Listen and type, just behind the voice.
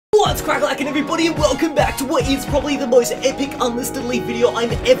What's crack-lackin' everybody, and welcome back to what is probably the most epic unlisted league video I'm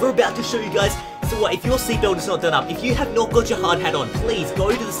ever about to show you guys. So if your seatbelt is not done up, if you have not got your hard hat on, please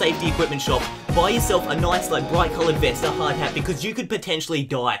go to the safety equipment shop, buy yourself a nice bright coloured vest, a hard hat, because you could potentially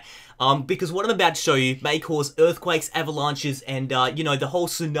die. Because what I'm about to show you may cause earthquakes, avalanches, and you know, the whole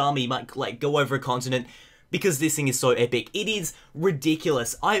tsunami might go over a continent. Because this thing is so epic. It is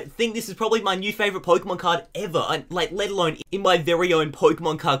ridiculous. I think this is probably my new favorite Pokemon card ever, let alone in my very own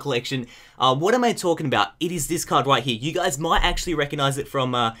Pokemon card collection. What am I talking about? It is this card right here. You guys might actually recognize it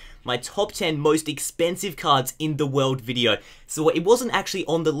from my top 10 most expensive cards in the world video. So it wasn't actually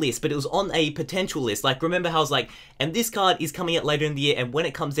on the list, but it was on a potential list. Remember how I was like, and this card is coming out later in the year, and when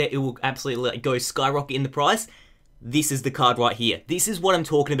it comes out, it will absolutely go skyrocket in the price. This is the card right here. This is what I'm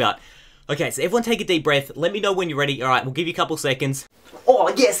talking about. Okay, so everyone take a deep breath. Let me know when you're ready. Alright, we'll give you a couple seconds.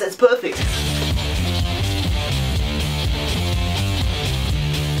 Oh, yes, that's perfect.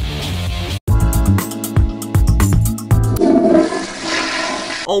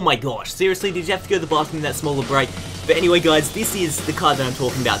 Oh my gosh, seriously, did you have to go to the bathroom in that smaller break? But anyway, guys, this is the card that I'm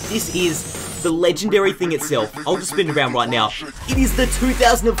talking about. This is the legendary thing itself. I'll just spin it around right now. It is the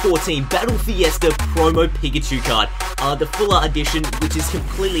 2014 Battle Fiesta promo Pikachu card. The full art edition, which is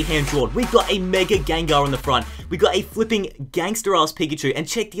completely hand-drawn. We've got a Mega Gengar on the front. We've got a flipping gangster-ass Pikachu, and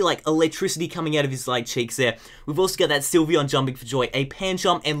check the, electricity coming out of his, cheeks there. We've also got that Sylveon jumping for joy, a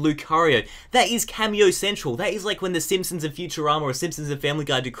Pancham, and Lucario. That is cameo central. That is like when the Simpsons and Futurama or Simpsons and Family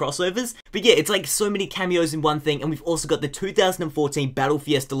Guy do crossovers. But yeah, it's like so many cameos in one thing, and we've also got the 2014 Battle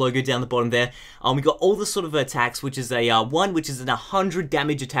Fiesta logo down the bottom there. We've got all the sort of attacks, which is a one, which is an 100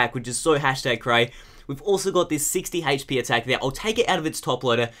 damage attack, which is so #cray. We've also got this 60 HP attack there. I'll take it out of its top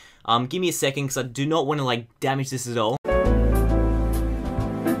loader. Give me a second, because I do not want to, damage this at all.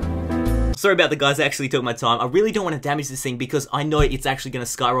 Sorry about the guys, I actually took my time. I really don't want to damage this thing, because I know it's actually going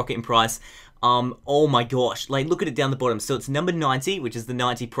to skyrocket in price. Oh my gosh, look at it down the bottom. So it's number 90, which is the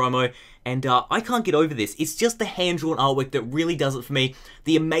 90 promo, and I can't get over this. It's just the hand-drawn artwork that really does it for me.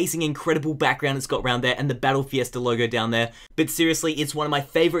 The amazing, incredible background it's got around there, and the Battle Fiesta logo down there. But seriously, it's one of my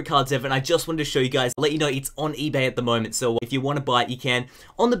favorite cards ever, and I just wanted to show you guys, let you know it's on eBay at the moment, so if you want to buy it, you can.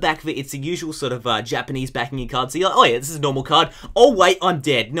 On the back of it, it's the usual sort of Japanese backing card, so you're like, oh yeah, this is a normal card. Oh wait, I'm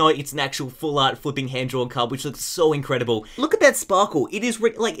dead. No, it's an actual full art flipping hand-drawn card, which looks so incredible. Look at that sparkle. It is,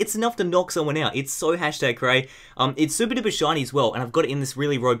 it's enough to knock someone out. It's so #cray. It's super duper shiny as well, and I've got it in this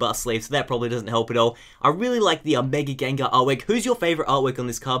really robust sleeve, so that probably doesn't help at all. I really like the Mega Gengar artwork. Who's your favorite artwork on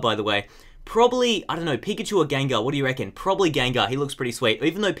this card, by the way? Probably, I don't know, Pikachu or Gengar. What do you reckon? Probably Gengar. He looks pretty sweet.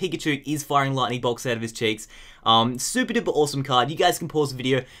 Even though Pikachu is firing lightning bolts out of his cheeks. Super duper awesome card. You guys can pause the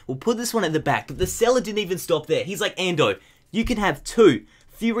video. We'll put this one at the back, but the seller didn't even stop there. He's like, Ando, you can have 2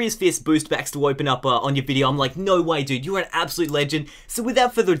 Furious Fist boost packs to open up on your video. I'm like, no way, dude, you're an absolute legend. So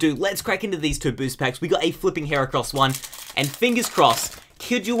without further ado, let's crack into these 2 boost packs. We got a flipping Heracross one, and fingers crossed,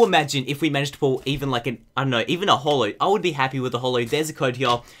 could you imagine if we managed to pull even I don't know, even a holo? I would be happy with a holo. There's a code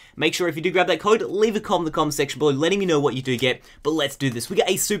here. Make sure if you do grab that code, leave a comment in the comment section below, letting me know what you do get. But let's do this. We got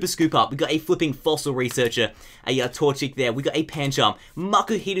a Super Scoop Up. We got a flipping Fossil Researcher. A Torchic there. We got a Pancham.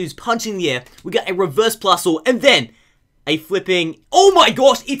 Makuhitu's punching the air. We got a Reverse Plusle, and then a flipping, oh my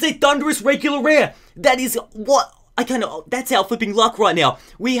gosh, it's a Thundurus regular rare. That is what that's our flipping luck right now.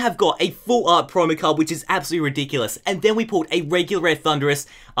 We have got a full art promo card, which is absolutely ridiculous, and then we pulled a regular rare Thundurus,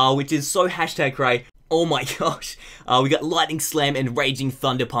 which is so #cray. Oh my gosh. We got Lightning Slam and Raging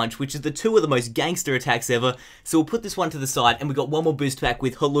Thunder Punch, which is the 2 of the most gangster attacks ever. So we'll put this one to the side, and we got one more boost pack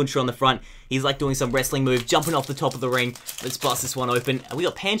with Haluntra on the front. He's doing some wrestling move, jumping off the top of the ring. Let's bust this one open. And we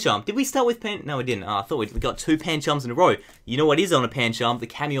got Pancham. Did we start with No, we didn't. I thought we got 2 Panchams in a row. You know what is on a Pancham? The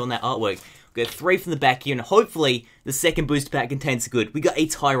cameo on that artwork. We got 3 from the back here, and hopefully the second booster pack contains good. We got a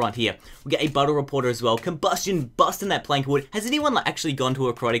Tyrant here. We got a Battle Reporter as well. Combustion busting that plank of wood. Has anyone actually gone to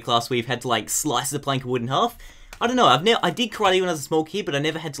a karate class where you've had to slice the plank of wood in half? I don't know. I did karate when I was a small kid, but I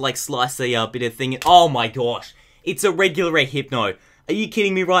never had to slice a bit of thing. Oh my gosh, it's a regular rare Hypno. Are you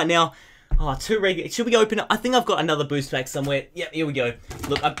kidding me right now? Oh, 2 regular. Should we open it? I think I've got another boost pack somewhere. Yep, here we go.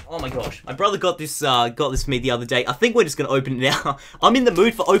 Look, oh my gosh, my brother got this for me the other day. I think we're just gonna open it now. I'm in the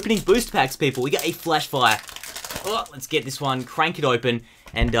mood for opening boost packs, people. We got a Flash Fire. Oh, let's get this one, crank it open,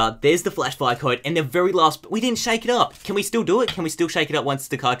 and there's the Flash Fire code. And the very last, we didn't shake it up. Can we still do it? Can we still shake it up once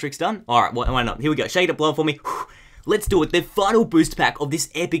the card trick's done? All right, why not? Here we go. Shake it up, blow it for me. let's do it. The final boost pack of this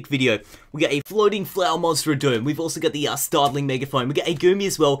epic video. We got a floating flower monster of doom. We've also got the startling megaphone. We got a Goomy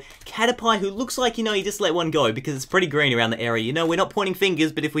as well. Caterpie, who looks like, you know, he just let one go because it's pretty green around the area. You know, we're not pointing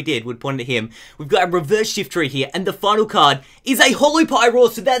fingers, but if we did, we'd point at him. We've got a reverse shift tree here, and the final card is a Holo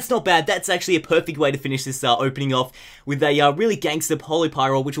Pyroar, so that's not bad. That's actually a perfect way to finish this opening off with a really gangster Holo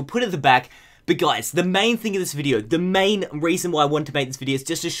Pyroar, which we'll put at the back. But guys, the main thing of this video, the main reason why I wanted to make this video is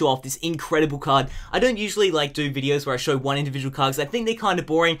just to show off this incredible card. I don't usually like do videos where I show one individual card because I think they're kind of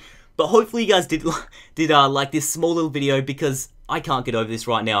boring, but hopefully you guys did like this small little video because I can't get over this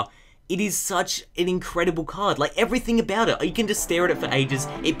right now. It is such an incredible card, like everything about it. You can just stare at it for ages.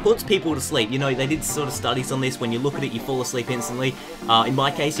 It puts people to sleep. You know, they did sort of studies on this. When you look at it, you fall asleep instantly. In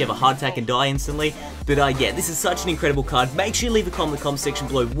my case, you have a heart attack and die instantly. But yeah, this is such an incredible card. Make sure you leave a comment in the comment section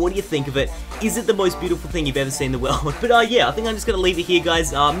below. What do you think of it? Is it the most beautiful thing you've ever seen in the world? But yeah, I think I'm just going to leave it here,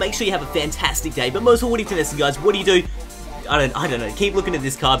 guys. Make sure you have a fantastic day. But most of all, what do you do, guys? What do you do? I don't know. Keep looking at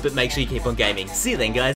this card, but make sure you keep on gaming. See you then, guys.